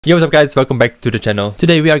Yo, what's up guys, welcome back to the channel.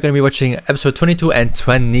 Today we are going to be watching episode 22 and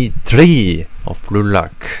 23 of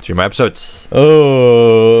bluelock. 3 more episodes.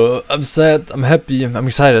 Oh, I'm sad, I'm happy, I'm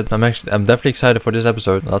excited. I'm definitely excited for this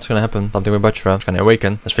episode. Lots gonna happen. Something with Batra. It's gonna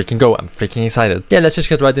awaken. Let's freaking go. I'm freaking excited. Yeah, let's just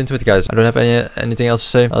get right into it guys. I don't have anything else to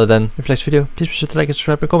say other than if you like this video, please be sure to like and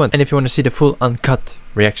subscribe and comment. And if you want to see the full uncut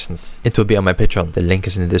reactions, it will be on my Patreon. The link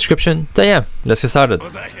is in the description. So yeah, let's get started.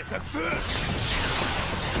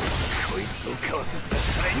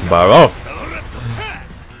 Barou.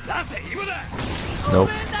 Nope.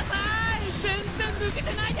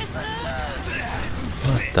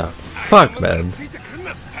 What the fuck, man?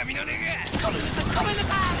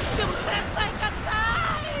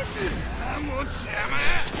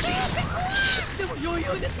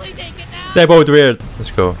 They're both weird.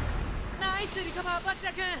 Let's go.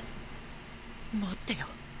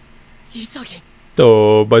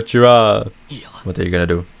 Oh, but you're what are you gonna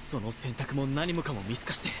do?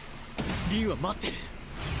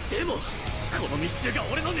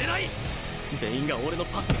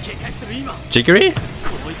 Chigiri?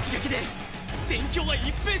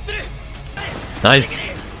 Nice.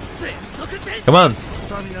 Come on.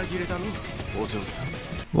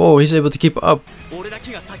 Whoa, he's able to keep up.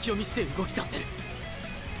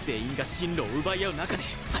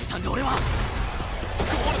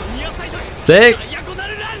 Sick.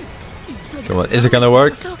 Come on, is it gonna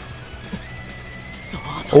work?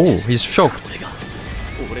 Oh, he's shocked. I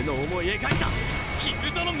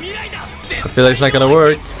feel like it's not gonna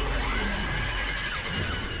work.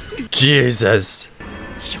 Jesus.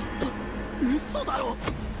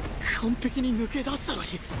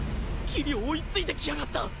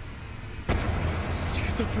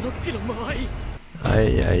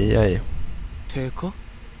 Ay, ay, ay.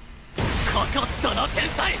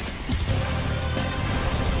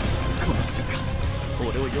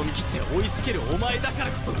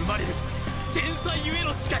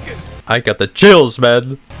 I got the chills,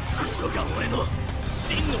 man.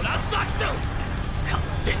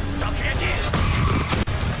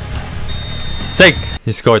 Sick!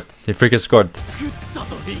 He scored. He freaking scored.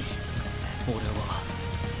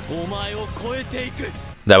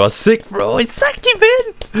 That was sick, bro. Isagi,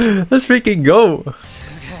 man. Let's freaking go.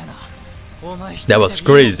 That was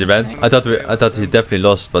crazy, man. I thought he definitely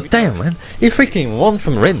lost, but damn, man, he freaking won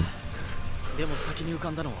from RIN.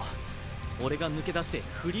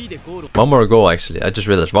 One more goal, actually. I just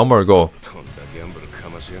realized one more goal.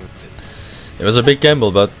 It was a big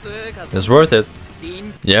gamble, but it's worth it.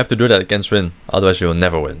 You have to do that against RIN, otherwise you'll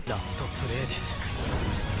never win.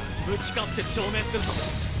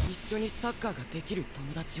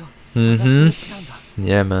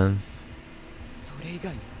 Yeah, man.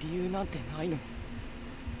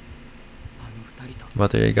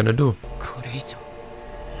 What are you gonna do?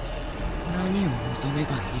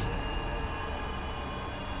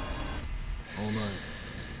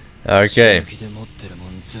 Okay.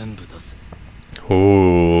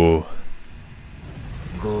 Ooh.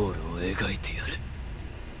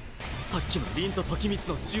 さっきのリンと時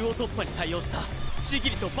光の中央突破に対応したチギ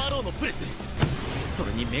リとバローのプレス、そ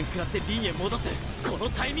れに面食らってリンへ戻すこの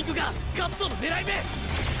タイミングがカットの狙い目。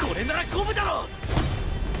これならゴムだろ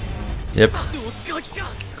う。 Yep.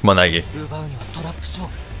 Come on, Nagi. 奪うにはトラップ勝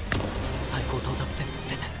負。最高到達点を捨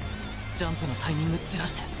ててジャンプのタイミングずら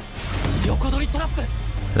して横取りトラップ。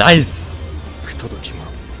ナイス。不届きも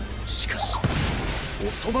しかしお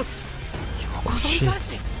粗末。横取り返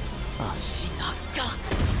し足長。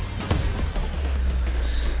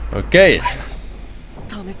 Okay. What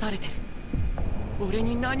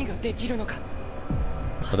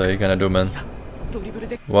are you gonna do, man?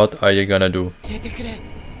 What are you gonna do?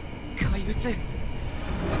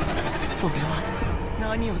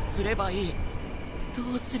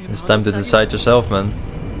 It's time to decide yourself, man.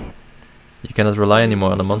 You cannot rely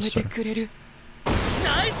anymore on the monster.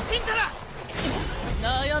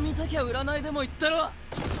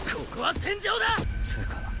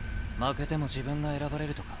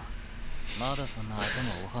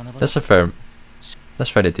 That's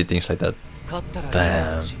fair that he thinks like that.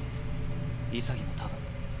 Damn.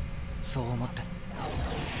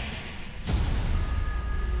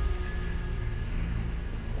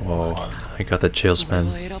 Whoa, I got the chills, man.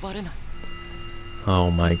 Oh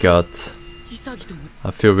my god.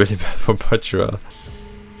 I feel really bad for Batra.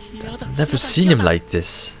 I've never seen him like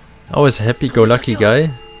this. Always happy-go-lucky guy.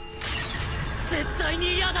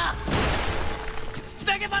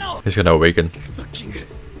 He's gonna awaken.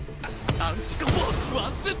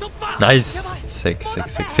 Nice! Sick, sick,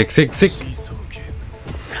 sick, sick, sick, sick!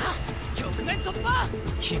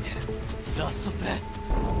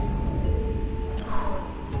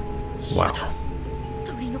 Wow.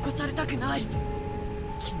 残されたくない。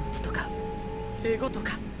気持ちとかエゴと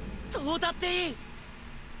かどうだっていい。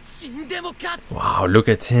死んでも勝つ。 Wow,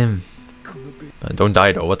 look at him. Don't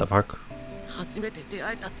die though, what the fuck? 初めて出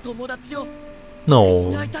会えた友達を No.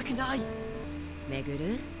 失いたくない。めぐ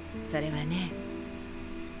る、それはね、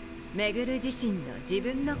めぐる自身の自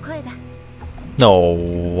分の声だ。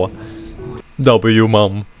 No. W,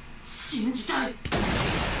 mom. 信じたい。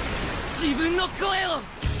自分の声を。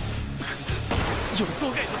予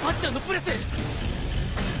想外のバチランのプレス。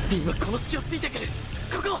リンはこの隙をついてくる。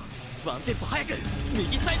ここワンテンポ早く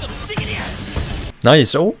右サイドのチギリア。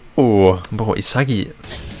 Nice. Oh, bro, Isagi.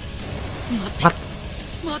 待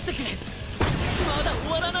ってくれ。まだ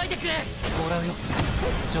終わらないでくれ。もらうよ。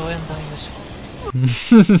上演台無償。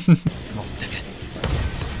持ってけ。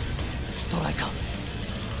ストライカー。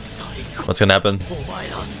 What's gonna happen? お前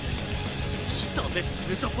ら一目シ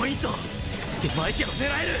ュートポイント。狭いけど狙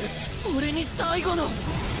える。俺に最後の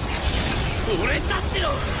俺たちの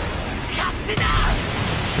勝ちだ。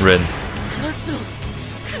 RIN. チャンスを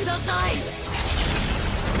ください。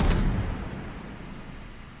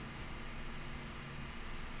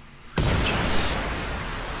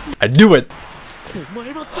 I knew it! お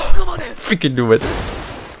前はどこまで。 Freaking knew it!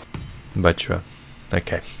 Butcher.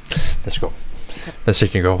 Okay, let's go. Let's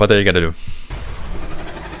freaking go. What are you gonna do?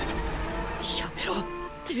 やめろ。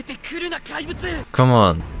出てくるな怪物。 Come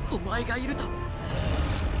on. お前がいると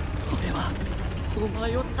俺はお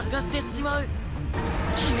前を探してしまう。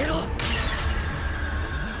消えろ。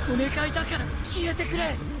お願いだから消えてく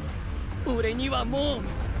れ。俺にはも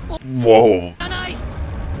う Whoa. ない。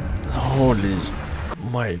 Holy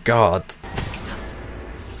my god.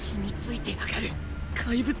 染みついてやがる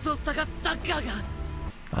怪物を探すサッカーが。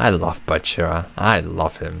 I love Butcher. I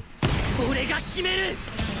love him. 俺が決める。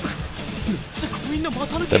めっちゃ強引な股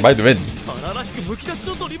抜 They け。 might win. 荒々しくむき出し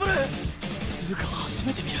のドリブル。つうか初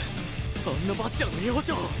めて見るあんなバチラの表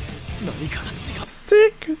情。何かが違う。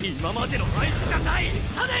 Sick. 今までのあいつじゃない。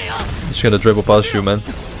さねえよ。 Just gonna dribble past you, man.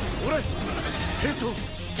 俺変装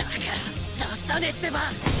だから出さねえってば。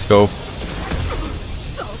 Let's go.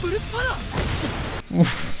 ダブルパラ。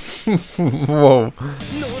 Whoa.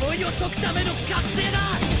 呪いを解くための覚醒だ。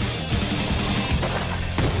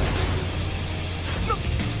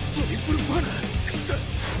トリプルパラ。くそ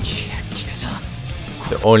キラキラじゃん。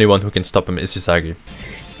 The only one who can stop him is Isagi. うっ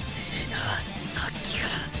せえな。さっきか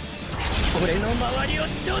ら俺の周りを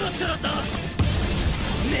ちょろちょろと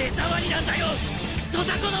目障りなんだよクソ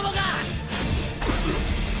ザコどもが。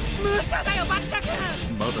無茶だよバチラ君。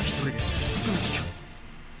まだ一人で突き進む気か。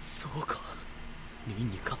そうか。リ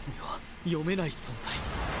ンに勝つには読めない存在。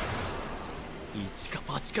一か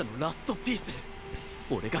八かのラストピース。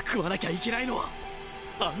俺が食わなきゃいけないのは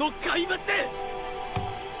あの怪物。い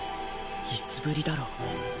つぶりだろ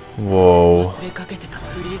う。 Whoa. 忘れかけてた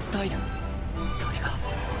フリースタイル。それが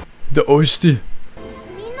The OST.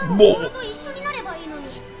 みんなもボールと一緒になればいいの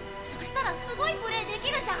に。そしたらすごいプレーで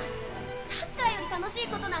きるじゃん。サッカーより楽しい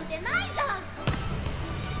ことなんてないじゃん。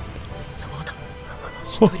そうだ。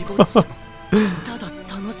一人ぼっちでもただ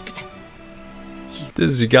楽しくて。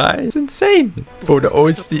 This guy is insane. Bro, the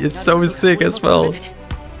OST is so sick as well.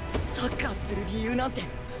 サッカーする理由なんて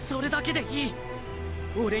それだけでいい。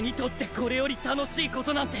俺にとってこれより楽しいこ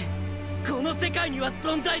となんてこの世界には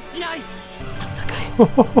存在しない。戦え。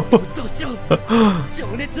どうしよう。情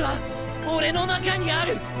熱は俺の中にあ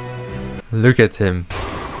る。 Look at him.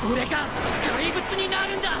 俺が怪物にな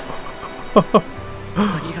るんだ。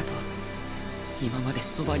ありがとう。今まで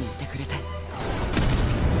そばにいてくれて。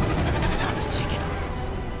寂しいけど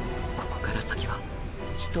ここから先は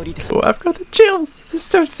一人で。 Oh, I've got the chills. This is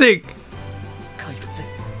so sick. 怪物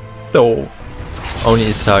No. Only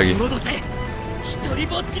Isagi. 戻せ。一人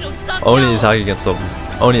ぼっちのサッカー Only Isagi can stop him.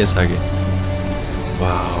 Only Isagi.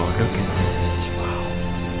 Wow, look at this.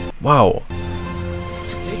 Wow. Wow.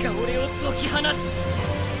 それが俺を解き放つ。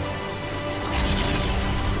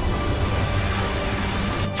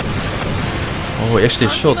 Oh, he actually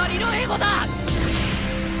shot. 始まりのエゴだ。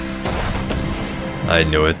 I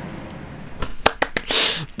knew it.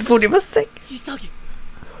 Bro, he was sick. 潔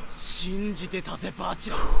信じてたぜバーチ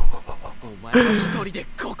ラ。お前が一人で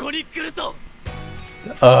ここに来ると。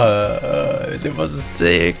 That was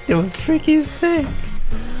sick. That was freaking sick.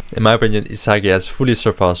 In my opinion, Isagi has fully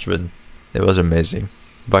surpassed RIN. It was amazing.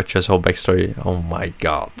 Butcher's whole backstory. Oh my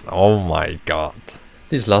god. Oh my god.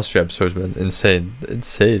 These last few episodes, man, insane.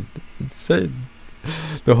 Insane. Insane.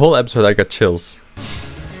 The whole episode I got chills.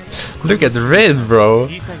 Look at RIN, bro.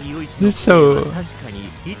 He's so...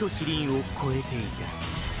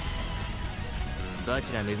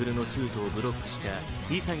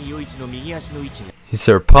 He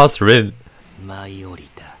surpassed RIN.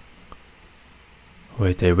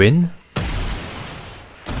 Wait, they win?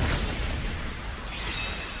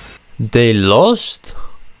 They lost?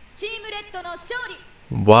 チームレッドの勝利。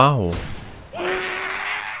 Wow.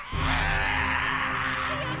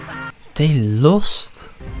 They lost?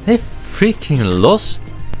 They freaking lost?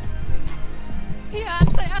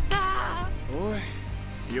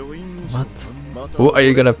 What? Who are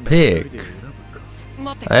you gonna pick?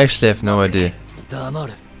 I actually have no idea.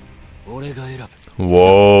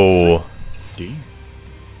 Whoa.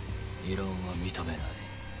 異論は認めない。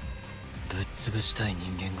ぶっ潰したい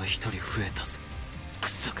人間が一人増えたぞ。ク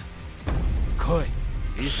ソか。来い、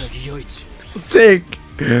潔世一。Sick!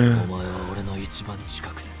 お前は俺の一番近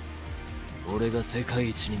くで、俺が世界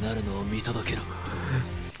一になるのを見届けろ。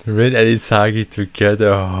RIN and Isagi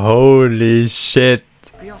together, holy shit!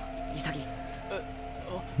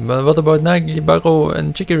 But what about Nagi, Barou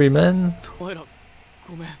and Chigiri, man? お前ら、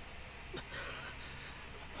ごめん。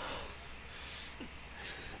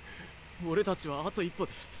俺たちはあと一歩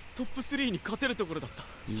でトップ3に勝てるところだった。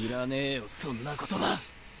いらねえよ、そんな言葉。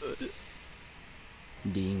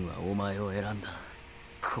リンはお前を選んだ。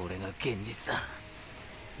これが現実だ。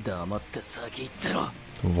黙って先行ってろ。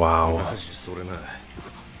Wow. マジそれな。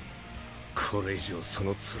これ以上そ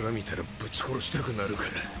の面見たらぶち殺したくなるから。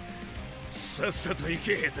さっさと行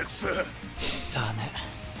け、下手くそ。だね。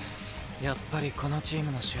やっぱりこのチー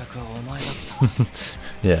ムの主役はお前だっ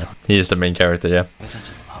た。Yeah, he is the main character, yeah. 俺たち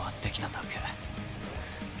に回ってきたんだっけ。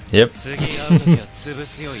 Yep. 次会う時は潰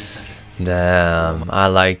すよ、潔。Damn,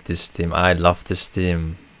 I like this team. I love this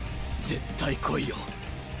team. 絶対来いよ。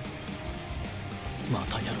ま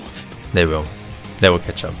たやろうぜ。They will. They will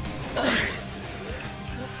catch up.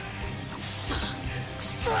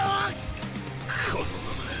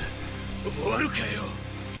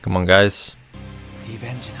 Come on, guys. リ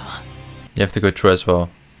ベンジだ。 You have to go through as well.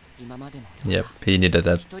 今までの Yep, he needed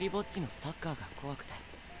that. 一人ぼっちのサッカーが怖くて、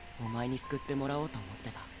お前に救ってもらおうと思って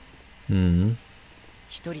た。Hmm.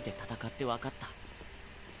 一人で戦って分かった。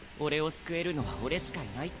俺を救えるのは俺しかい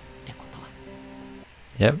ないってこ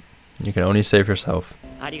と。 Yep, you can only save yourself.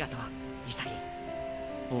 ありがとう、潔。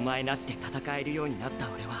お前なしで戦えるようになった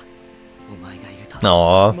俺は、お前がいると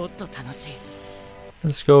Aww. もっと楽しい。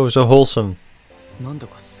 Let's go, so wholesome. なんだ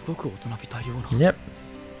かすごく大人びたような。 Yep.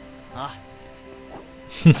 あ。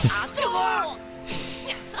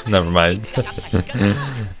 Never mind.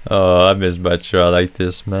 Oh, I miss Bacho. I like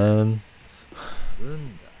this, man.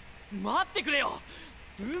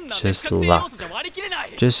 Just luck.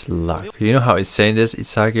 Just luck. You know how insane this?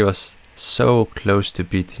 Isagi was so close to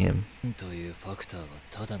beating him. というファクターは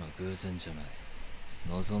ただの偶然じゃない。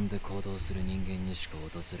望んで行動する人間にしか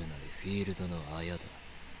訪れないフィールドのあやだ。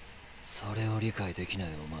それを理解できない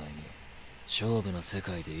お前に勝負の世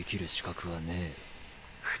界で生きる資格はねえ。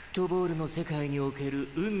フットボールの世界における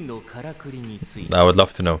運のからくりについて。 I would love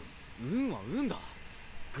to know. 運は運だ。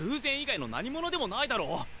偶然以外の何者でもないだ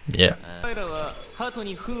ろう。 Yeah. お前らは鳩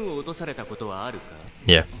に糞を落とされたことはあるか？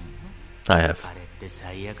 Yeah. I have. あれって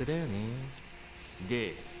最悪だよね。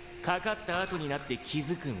で、かかった後になって気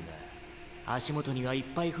づくんだ。足元にはいっ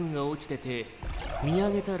ぱい糞が落ちてて、見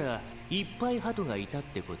上げたらいっぱい鳩がいたっ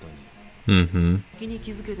てことに。Mm-hmm. 先に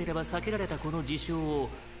気づけてれば避けられたこの事象を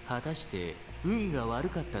果たして運が悪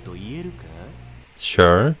かったと言えるか？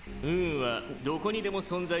 Sure. 運はどこにでも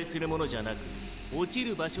存在するものじゃなく、落ち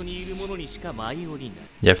る場所にいるものにしか舞い降りない。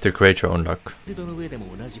 You have to create your own luck. フィールドの上で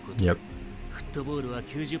も同じこと。Yep. フットボールは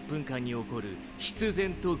90分間に起こる必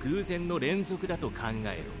然と偶然の連続だと考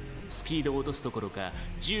えろ。スピードを落とすどころか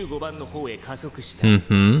15番の方へ加速した。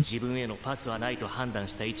Mm-hmm. 自分へのパスはないと判断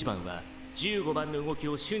した1番は15番の動き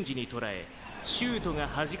を瞬時に捉え、シュートが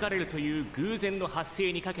弾かれるという偶然の発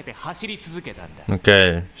生にかけて走り続けたんだ。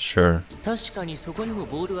 Okay, sure. 確かにそこにも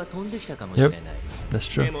ボールは飛んできたかもしれない。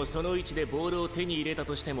 That's で true. もその位置でボールを手に入れた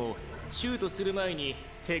としても、シュートする前に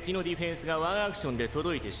敵のディフェンスがワンアクションで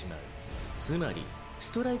届いてしまう。つまり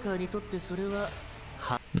ストライカーにとってそれは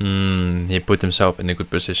He put himself in a good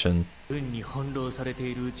position. 運に翻弄されて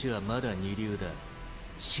いるうちはまだ二流だ。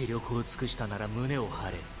視力を尽くしたなら胸を張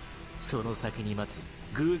れ。その先に待つ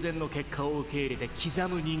偶然の結果を受け入れて刻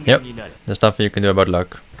む人間 Yep. になる。 There's nothing you can do about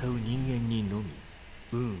luck. 使う人間にのみ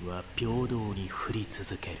運は平等に降り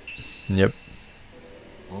続ける。 Yep.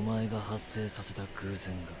 お前が発生させた偶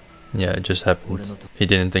然が Yeah, it just happened. He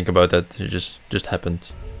didn't think about that. It just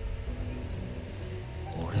happened.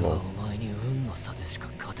 俺はお前に運の差でしか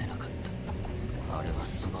勝てなかった。あれは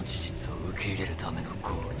その事実を受け入れるためのゴ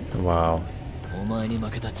ール。 Wow. お前に負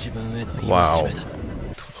けた自分への戒め Wow. だ。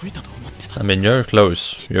届いたと思ってた。 I mean, you're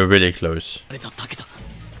close. You're really close. あれだだけだ。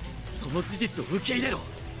その事実を受け入れろ。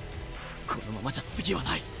このままじゃ次は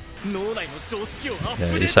ない。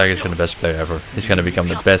Yeah, Isagi is gonna be the best player ever. He's gonna become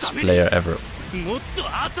the best player ever.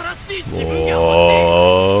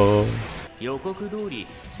 Whoa.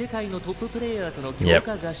 Yep.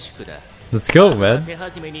 Let's go, man.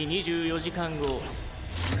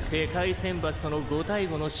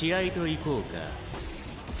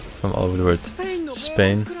 From all over the world.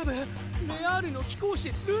 Spain.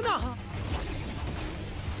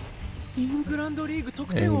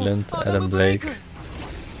 England, Adam Blake.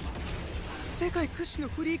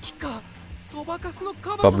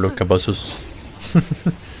 Pablo Cabazos.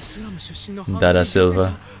 Dada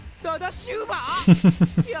Silva.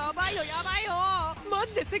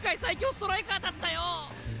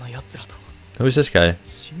 Who is this guy?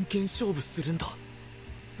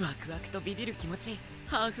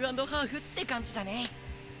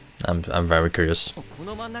 I'm very curious.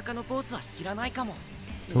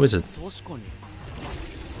 Who is it?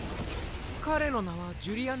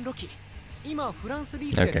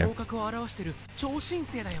 Okay.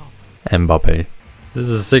 Mbappe. This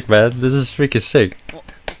is sick, man. This is freaking sick.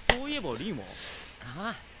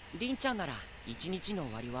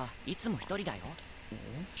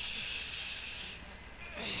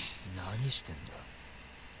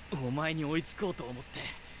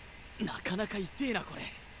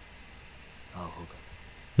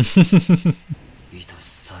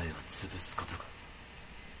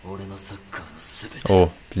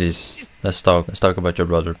 Oh, please. Let's talk about your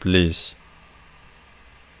brother, please.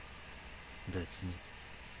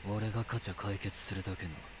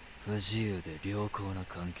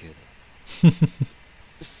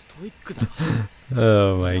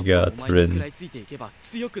 Oh my god, RIN.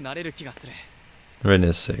 RIN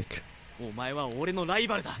is sick.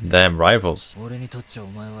 Damn, rivals.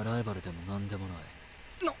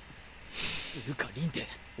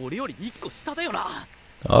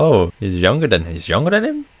 Oh, he's younger than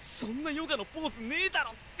him?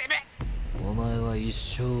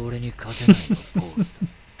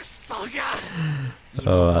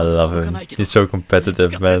 Oh, I love him. He's so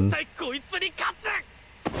competitive, man.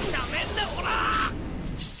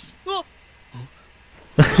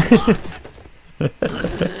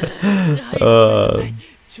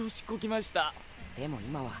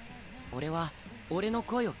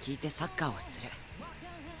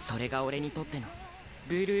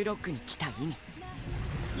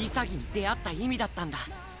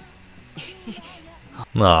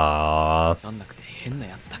 Aww.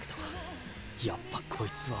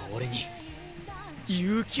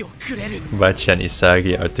 Bachi and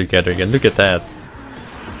Isagi are together again. Look at that.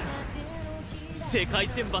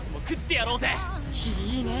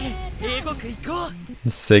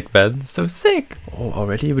 Sick, man. So sick. Oh,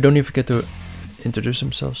 already? We don't even get to introduce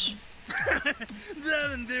themselves.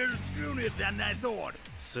 Damn, they're screwier than I thought.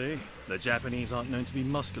 See? The Japanese aren't known to be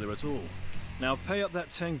muscular at all. Now pay up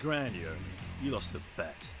that 10 grand you owe me. You lost the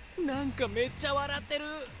bet.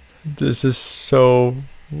 This is so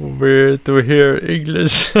weird to hear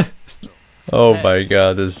English. Oh my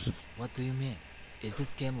god, this is... What do you mean? Is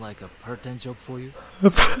this game like a part-time job for you?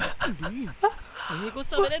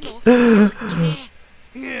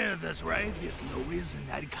 Yeah, that's right. There's no reason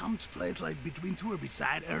I'd come to place like between two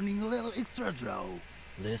beside earning a little extra dough.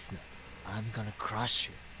 Listen, I'm gonna crush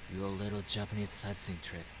you. Your little Japanese sightseeing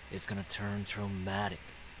trip is gonna turn traumatic.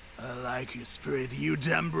 I like your spirit, you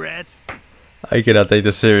dumb brat. I cannot take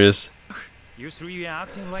this serious. You three are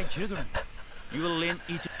acting like children. You will learn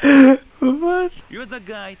each. What? You're the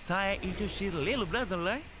guy Sai Itoshi's little brother,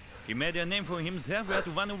 right? He made a name for himself at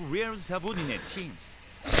one of real subordinate teams.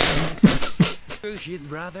 His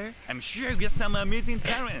brother, I'm sure you get some amazing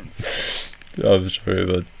talent. I'm sorry,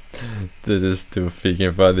 but this is too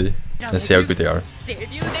freaking funny. Let's see how good they are.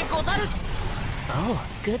 Oh,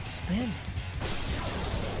 good spin.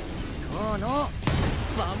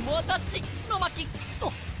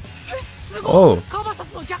 Oh,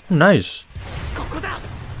 nice.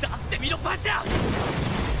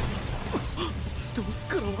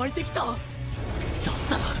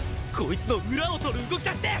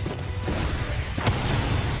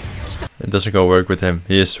 It doesn't go work with him.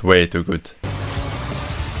 He is way too good.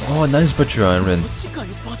 Oh, nice butcher on RIN.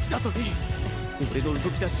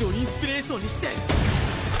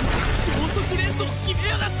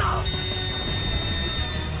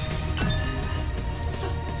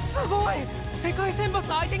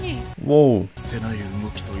 Whoa.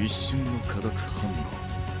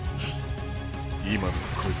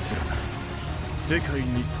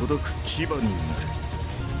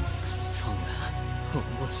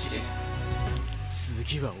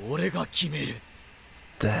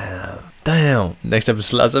 Damn. Next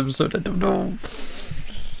episode, last episode, I don't know.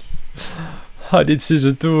 I did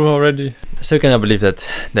season 2 already. I still cannot believe that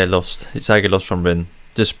they lost. Isagi lost from RIN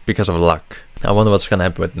just because of luck. I wonder what's gonna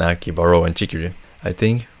happen with Nagi, Barou and Chigiri. I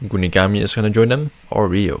think Kunigami is gonna join them, or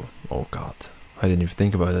Rio. Oh god, I didn't even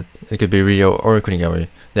think about it. It could be Rio or Kunigami.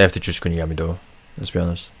 They have to choose Kunigami though, let's be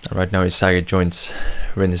honest. And right now Isagi joins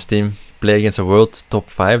RIN's team. Play against a world top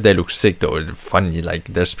 5. They look sick though, they're funny, like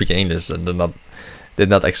they're speaking English and did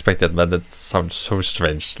not expect that, but that sounds so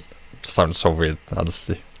strange. Sounds so weird,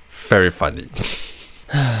 honestly. Very funny.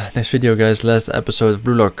 Next video guys, last episode of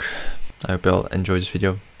Bluelock. I hope you all enjoyed this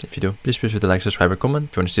video. If you do, please be sure to like, subscribe and comment.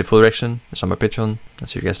 If you want to see the full reaction, it's on my Patreon. I'll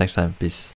see you guys next time. Peace.